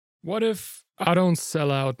What if I don't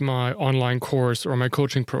sell out my online course or my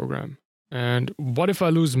coaching program? And what if I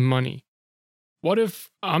lose money? What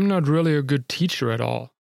if I'm not really a good teacher at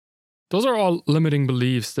all? Those are all limiting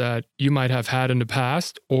beliefs that you might have had in the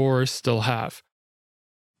past or still have.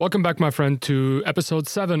 Welcome back, my friend, to episode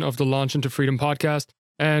 7 of the Launch into Freedom podcast.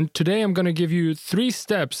 And today I'm going to give you 3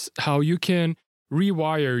 steps how you can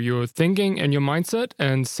rewire your thinking and your mindset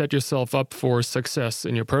and set yourself up for success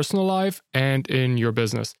in your personal life and in your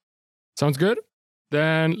business. Sounds good?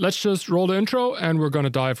 Then let's just roll the intro and we're going to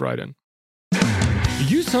dive right in.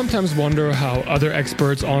 You sometimes wonder how other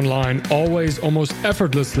experts online always almost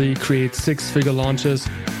effortlessly create 6-figure launches,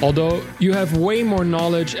 although you have way more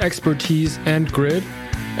knowledge, expertise, and grit,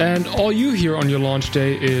 and all you hear on your launch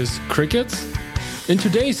day is crickets? In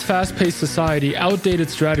today's fast-paced society, outdated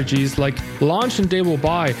strategies like launch and they will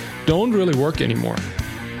buy don't really work anymore.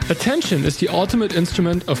 Attention is the ultimate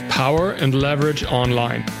instrument of power and leverage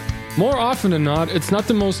online. More often than not, it's not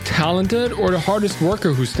the most talented or the hardest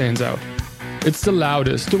worker who stands out. It's the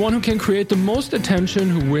loudest, the one who can create the most attention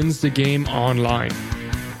who wins the game online.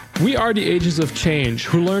 We are the agents of change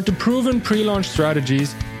who learned the proven pre-launch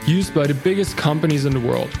strategies used by the biggest companies in the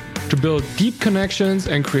world to build deep connections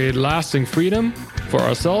and create lasting freedom for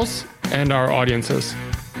ourselves and our audiences.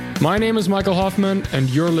 My name is Michael Hoffman, and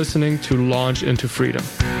you're listening to Launch into Freedom.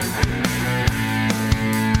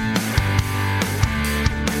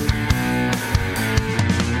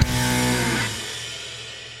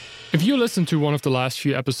 If you listened to one of the last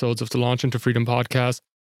few episodes of the Launch into Freedom podcast,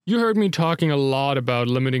 you heard me talking a lot about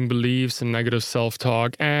limiting beliefs and negative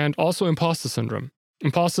self-talk and also imposter syndrome.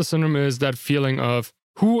 Imposter syndrome is that feeling of,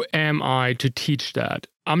 who am I to teach that?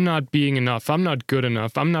 I'm not being enough. I'm not good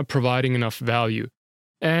enough. I'm not providing enough value.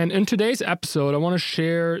 And in today's episode, I want to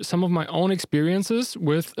share some of my own experiences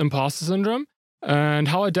with imposter syndrome and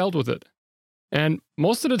how I dealt with it. And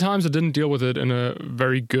most of the times I didn't deal with it in a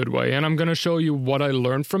very good way. And I'm going to show you what I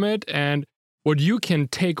learned from it and what you can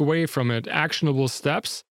take away from it, actionable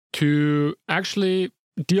steps to actually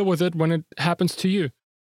deal with it when it happens to you.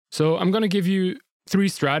 So I'm going to give you 3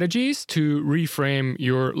 strategies to reframe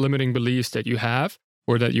your limiting beliefs that you have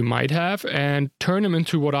or that you might have and turn them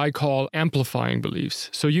into what I call amplifying beliefs.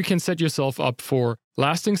 So you can set yourself up for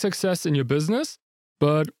lasting success in your business,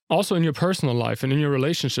 but also in your personal life and in your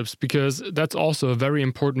relationships, because that's also a very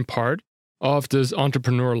important part of this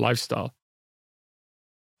entrepreneur lifestyle.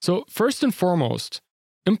 So first and foremost,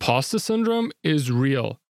 imposter syndrome is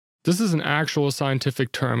real. This is an actual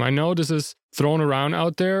scientific term. I know this is thrown around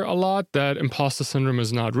out there a lot, that imposter syndrome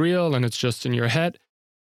is not real and it's just in your head.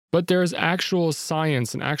 But there's actual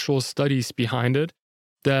science and actual studies behind it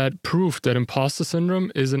that prove that imposter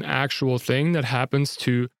syndrome is an actual thing that happens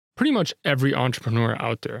to pretty much every entrepreneur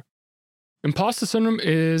out there. Imposter syndrome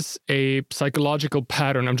is a psychological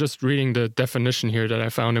pattern. I'm just reading the definition here that I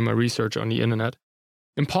found in my research on the internet.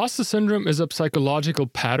 Imposter syndrome is a psychological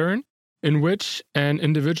pattern in which an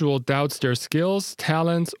individual doubts their skills,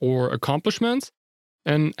 talents, or accomplishments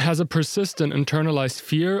and has a persistent internalized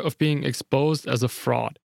fear of being exposed as a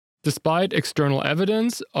fraud, despite external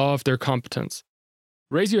evidence of their competence.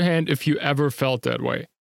 Raise your hand if you ever felt that way.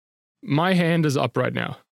 My hand is up right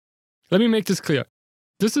now. Let me make this clear.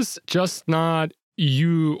 This is just not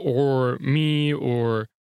you or me or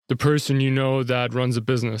the person you know that runs a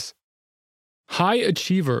business. High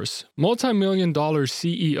achievers, multi-million-dollar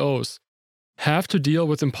CEOs have to deal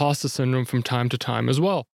with imposter syndrome from time to time as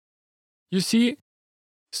well. You see,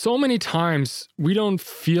 so many times we don't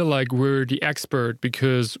feel like we're the expert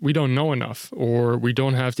because we don't know enough, or we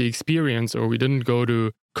don't have the experience, or we didn't go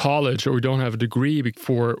to college, or we don't have a degree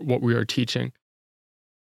for what we are teaching.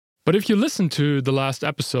 But if you listen to the last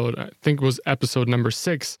episode, I think it was episode number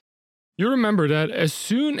 6, you remember that as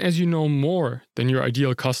soon as you know more than your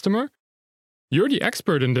ideal customer, you're the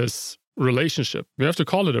expert in this relationship. We have to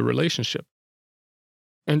call it a relationship.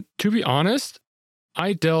 And to be honest,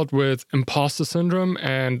 I dealt with imposter syndrome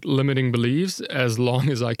and limiting beliefs as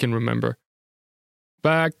long as I can remember.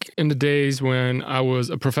 Back in the days when I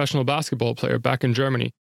was a professional basketball player back in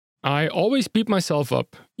Germany, I always beat myself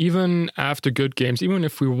up, even after good games, even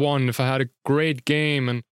if we won, if I had a great game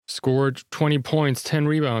and scored 20 points, 10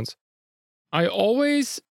 rebounds. I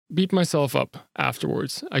always beat myself up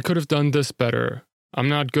afterwards. I could have done this better. I'm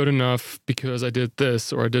not good enough because I did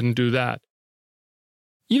this or I didn't do that.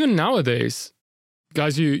 Even nowadays,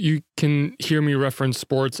 guys, you can hear me reference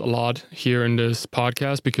sports a lot here in this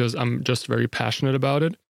podcast because I'm just very passionate about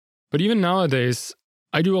it. But even nowadays,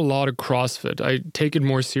 I do a lot of CrossFit. I take it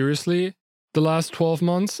more seriously the last 12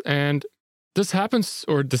 months. And this happened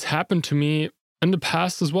to me in the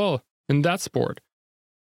past as well, in that sport.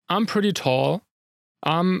 I'm pretty tall.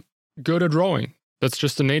 I'm good at rowing. That's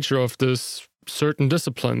just the nature of this certain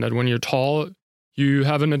discipline, that when you're tall, you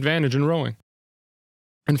have an advantage in rowing.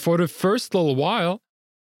 And for the first little while,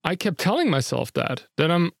 I kept telling myself that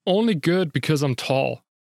I'm only good because I'm tall.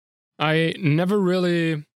 I never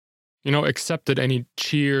really, accepted any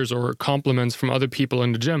cheers or compliments from other people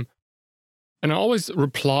in the gym. And I always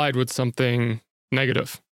replied with something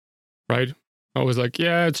negative, right? I was like,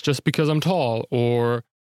 yeah, it's just because I'm tall, or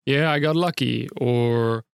yeah, I got lucky,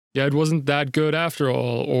 or yeah, it wasn't that good after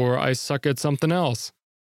all, or I suck at something else.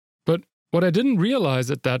 But what I didn't realize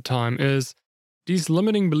at that time is these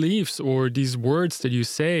limiting beliefs or these words that you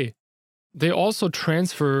say, they also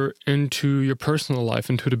transfer into your personal life,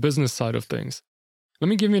 into the business side of things. Let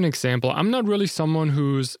me give you an example. I'm not really someone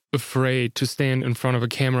who's afraid to stand in front of a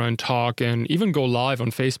camera and talk and even go live on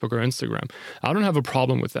Facebook or Instagram. I don't have a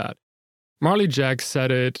problem with that. Marley Jack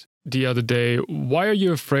said it the other day, why are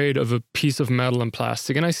you afraid of a piece of metal and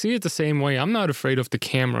plastic? And I see it the same way. I'm not afraid of the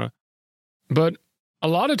camera. But a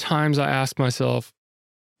lot of times I ask myself,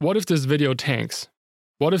 what if this video tanks?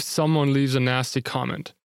 What if someone leaves a nasty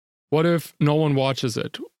comment? What if no one watches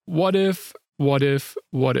it? What if?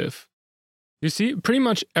 You see, pretty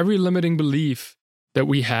much every limiting belief that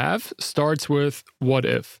we have starts with what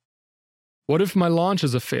if. What if my launch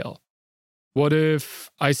is a fail? What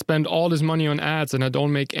if I spend all this money on ads and I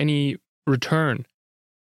don't make any return?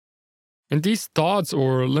 And these thoughts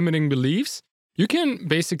or limiting beliefs, you can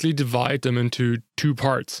basically divide them into two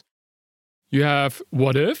parts. You have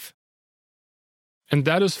what if, and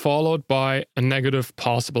that is followed by a negative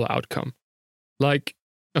possible outcome, like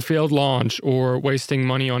a failed launch or wasting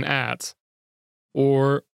money on ads,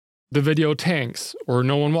 or the video tanks, or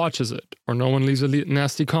no one watches it, or no one leaves a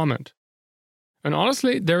nasty comment. And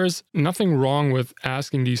honestly, there is nothing wrong with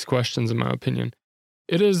asking these questions, in my opinion.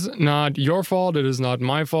 It is not your fault, it is not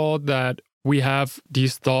my fault that we have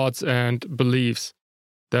these thoughts and beliefs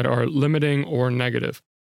that are limiting or negative.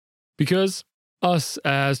 Because us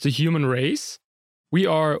as the human race, we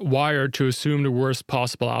are wired to assume the worst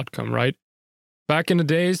possible outcome, right? Back in the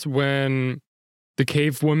days when the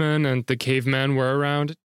cave women and the cavemen were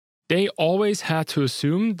around, they always had to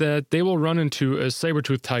assume that they will run into a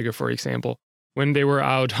saber-toothed tiger, for example, when they were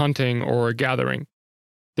out hunting or gathering.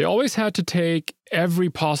 They always had to take every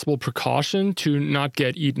possible precaution to not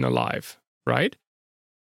get eaten alive, right?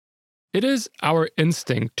 It is our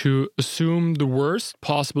instinct to assume the worst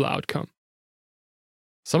possible outcome.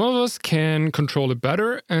 Some of us can control it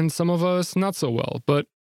better and some of us not so well, but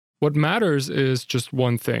what matters is just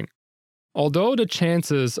one thing. Although the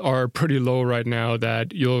chances are pretty low right now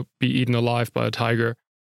that you'll be eaten alive by a tiger,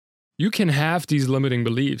 you can have these limiting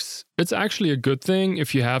beliefs. It's actually a good thing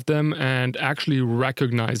if you have them and actually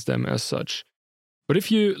recognize them as such. But if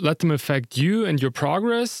you let them affect you and your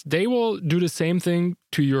progress, they will do the same thing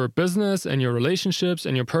to your business and your relationships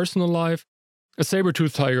and your personal life a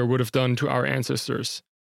saber-toothed tiger would have done to our ancestors.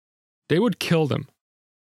 They would kill them.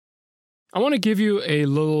 I want to give you a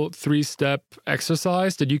little 3-step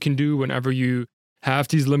exercise that you can do whenever you have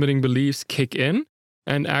these limiting beliefs kick in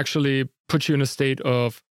and actually put you in a state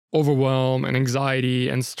of overwhelm and anxiety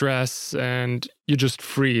and stress, and you just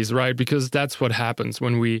freeze, right? Because that's what happens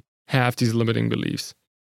when we have these limiting beliefs.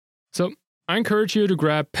 So I encourage you to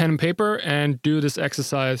grab pen and paper and do this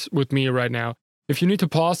exercise with me right now. If you need to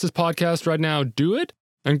pause this podcast right now, do it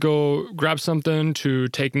and go grab something to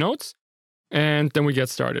take notes, and then we get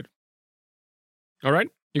started. All right,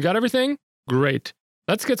 you got everything? Great.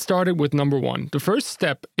 Let's get started with number 1. The first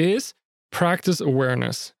step is practice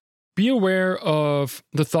awareness. Be aware of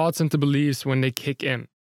the thoughts and the beliefs when they kick in.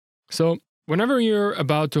 So whenever you're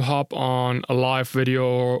about to hop on a live video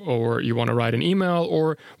or you want to write an email,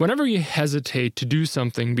 or whenever you hesitate to do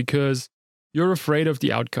something because you're afraid of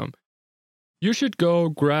the outcome, you should go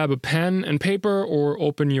grab a pen and paper or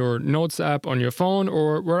open your notes app on your phone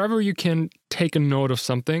or wherever you can take a note of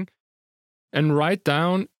something and write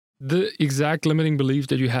down the exact limiting belief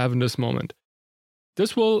that you have in this moment.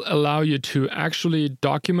 This will allow you to actually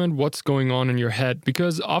document what's going on in your head,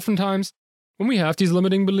 because oftentimes when we have these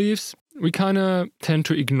limiting beliefs, we kind of tend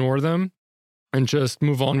to ignore them and just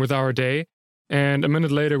move on with our day. And a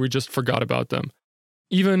minute later, we just forgot about them.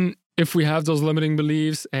 Even if we have those limiting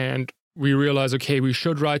beliefs and we realize, okay, we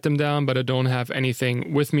should write them down, but I don't have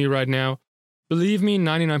anything with me right now. Believe me,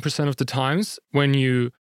 99% of the times when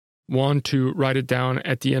you want to write it down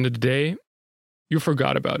at the end of the day, you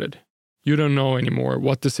forgot about it. You don't know anymore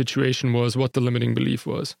what the situation was, what the limiting belief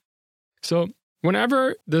was. So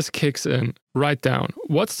whenever this kicks in, write down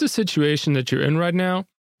what's the situation that you're in right now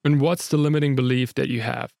and what's the limiting belief that you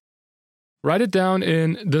have. Write it down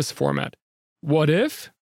in this format. What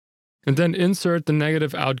if? and then insert the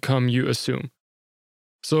negative outcome you assume.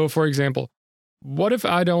 So, for example, what if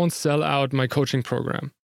I don't sell out my coaching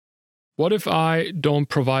program? What if I don't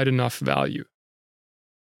provide enough value?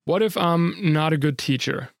 What if I'm not a good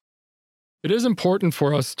teacher? It is important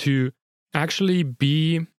for us to actually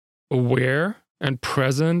be aware and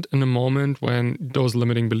present in the moment when those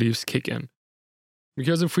limiting beliefs kick in.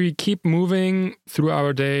 Because if we keep moving through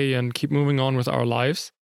our day and keep moving on with our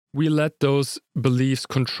lives, we let those beliefs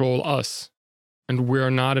control us, and we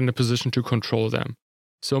are not in a position to control them.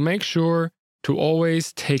 So make sure to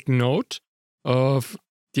always take note of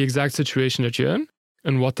the exact situation that you're in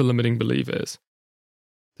and what the limiting belief is.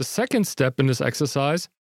 The second step in this exercise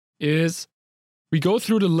is we go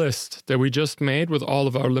through the list that we just made with all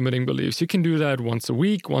of our limiting beliefs. You can do that once a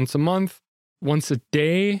week, once a month, once a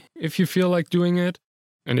day if you feel like doing it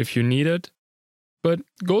and if you need it. But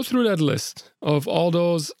go through that list of all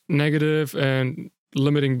those negative and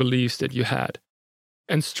limiting beliefs that you had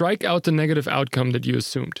and strike out the negative outcome that you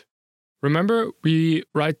assumed. Remember, we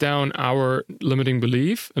write down our limiting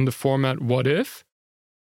belief in the format what if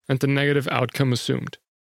and the negative outcome assumed.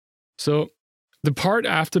 So the part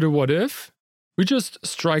after the what if, we just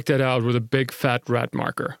strike that out with a big fat red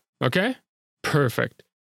marker. Okay? Perfect.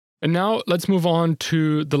 And now let's move on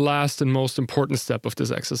to the last and most important step of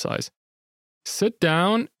this exercise. Sit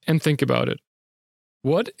down and think about it.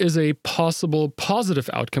 What is a possible positive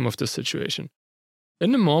outcome of this situation?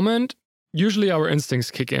 In the moment, usually our instincts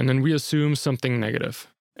kick in and we assume something negative.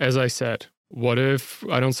 As I said, what if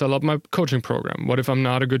I don't sell out my coaching program? What if I'm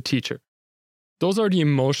not a good teacher? Those are the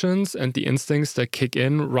emotions and the instincts that kick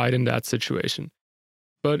in right in that situation.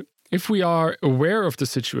 But if we are aware of the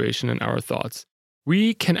situation and our thoughts,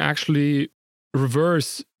 we can actually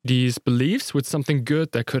reverse these beliefs with something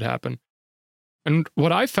good that could happen. And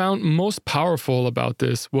what I found most powerful about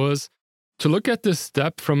this was to look at this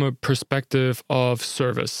step from a perspective of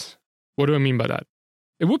service. What do I mean by that?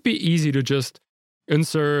 It would be easy to just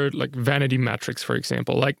insert like vanity metrics, for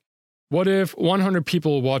example. Like, what if 100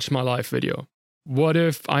 people watch my live video? What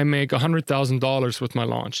if I make $100,000 with my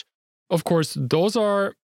launch? Of course, those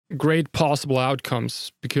are great possible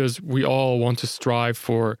outcomes because we all want to strive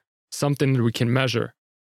for something that we can measure.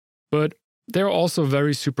 But they're also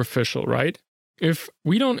very superficial, right? If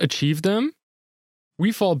we don't achieve them,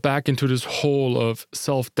 we fall back into this hole of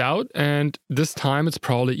self-doubt, and this time it's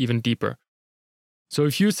probably even deeper. So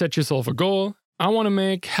if you set yourself a goal, I want to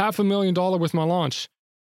make $500,000 with my launch,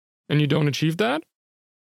 and you don't achieve that,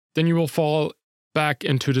 then you will fall back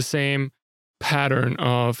into the same pattern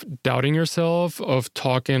of doubting yourself, of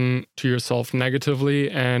talking to yourself negatively,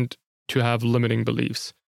 and to have limiting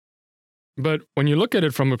beliefs. But when you look at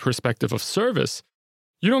it from a perspective of service,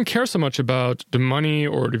 you don't care so much about the money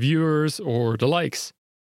or the viewers or the likes.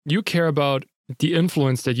 You care about the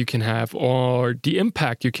influence that you can have or the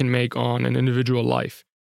impact you can make on an individual life.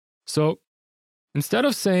 So instead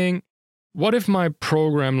of saying, what if my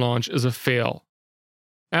program launch is a fail?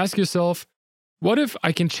 Ask yourself, what if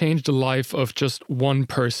I can change the life of just one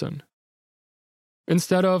person?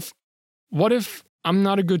 Instead of, what if I'm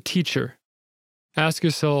not a good teacher? Ask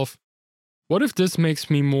yourself, what if this makes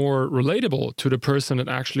me more relatable to the person that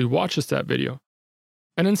actually watches that video?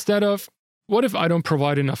 And instead of, what if I don't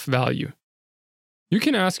provide enough value? You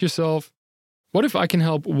can ask yourself, what if I can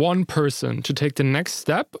help one person to take the next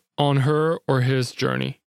step on her or his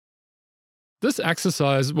journey? This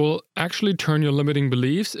exercise will actually turn your limiting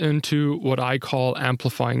beliefs into what I call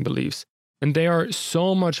amplifying beliefs. And they are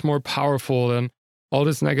so much more powerful than all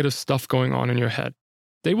this negative stuff going on in your head.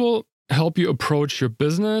 They will help you approach your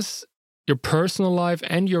business, your personal life,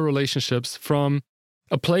 and your relationships from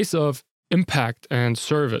a place of impact and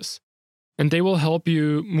service. And they will help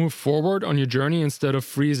you move forward on your journey instead of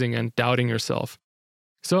freezing and doubting yourself.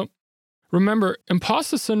 So remember,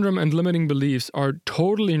 imposter syndrome and limiting beliefs are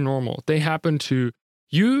totally normal. They happen to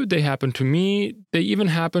you, they happen to me, they even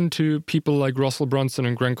happen to people like Russell Brunson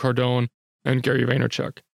and Grant Cardone and Gary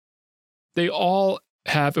Vaynerchuk. They all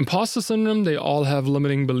have imposter syndrome, they all have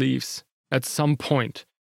limiting beliefs at some point.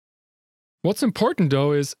 What's important,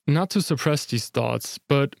 though, is not to suppress these thoughts,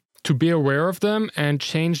 but to be aware of them and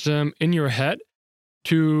change them in your head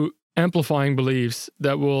to amplifying beliefs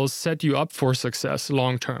that will set you up for success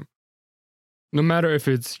long term. No matter if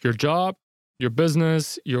it's your job, your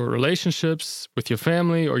business, your relationships with your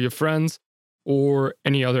family or your friends, or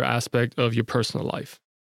any other aspect of your personal life.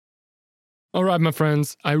 All right, my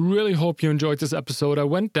friends, I really hope you enjoyed this episode. I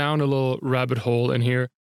went down a little rabbit hole in here,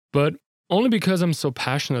 but only because I'm so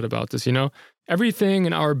passionate about this, Everything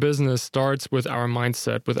in our business starts with our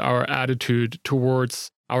mindset, with our attitude towards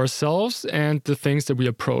ourselves and the things that we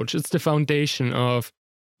approach. It's the foundation of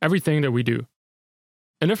everything that we do.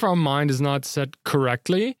 And if our mind is not set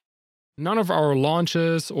correctly, none of our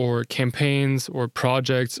launches or campaigns or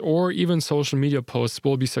projects or even social media posts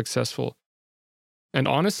will be successful. And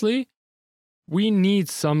honestly, we need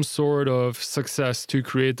some sort of success to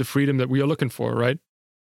create the freedom that we are looking for, right?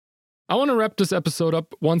 I want to wrap this episode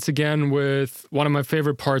up once again with one of my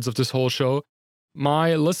favorite parts of this whole show,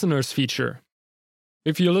 my listeners feature.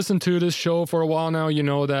 If you listen to this show for a while now, you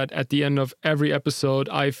know that at the end of every episode,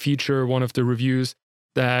 I feature one of the reviews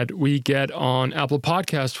that we get on Apple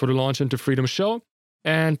Podcasts for the Launch into Freedom show.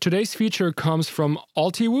 And today's feature comes from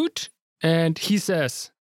Altiwoot, and he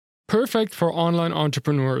says, "Perfect for online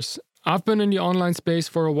entrepreneurs. I've been in the online space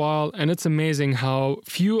for a while, and it's amazing how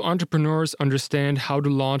few entrepreneurs understand how to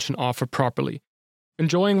launch an offer properly.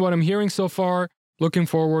 Enjoying what I'm hearing so far, looking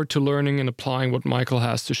forward to learning and applying what Michael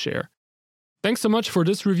has to share." Thanks so much for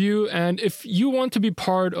this review, and if you want to be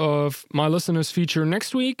part of my listeners feature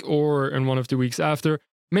next week or in one of the weeks after,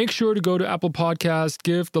 make sure to go to Apple Podcasts,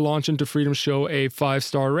 give the Launch into Freedom show a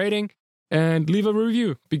 5-star rating, and leave a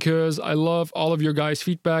review because I love all of your guys'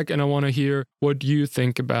 feedback and I want to hear what you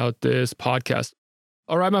think about this podcast.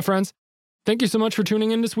 All right, my friends, thank you so much for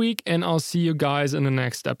tuning in this week, and I'll see you guys in the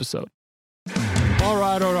next episode. All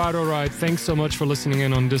right. Thanks so much for listening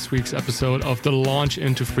in on this week's episode of the Launch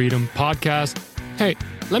into Freedom podcast. Hey,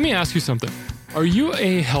 let me ask you something. Are you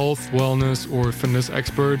a health, wellness, or fitness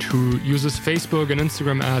expert who uses Facebook and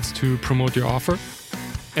Instagram ads to promote your offer?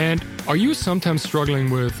 And are you sometimes struggling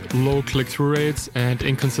with low click-through rates and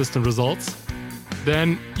inconsistent results?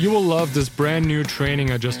 Then you will love this brand new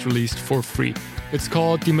training I just released for free. It's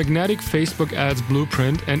called the Magnetic Facebook Ads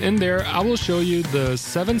Blueprint, and in there I will show you the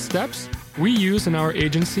 7 steps we use in our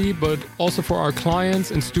agency, but also for our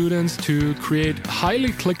clients and students to create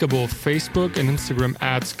highly clickable Facebook and Instagram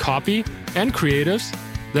ads copy and creatives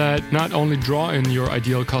that not only draw in your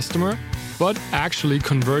ideal customer, but actually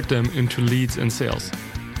convert them into leads and sales.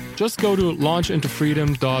 Just go to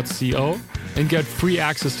launchinToFreedom.co and get free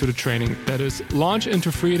access to the training. That is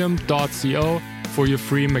launchinToFreedom.co for your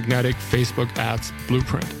free Magnetic Facebook Ads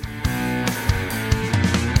Blueprint.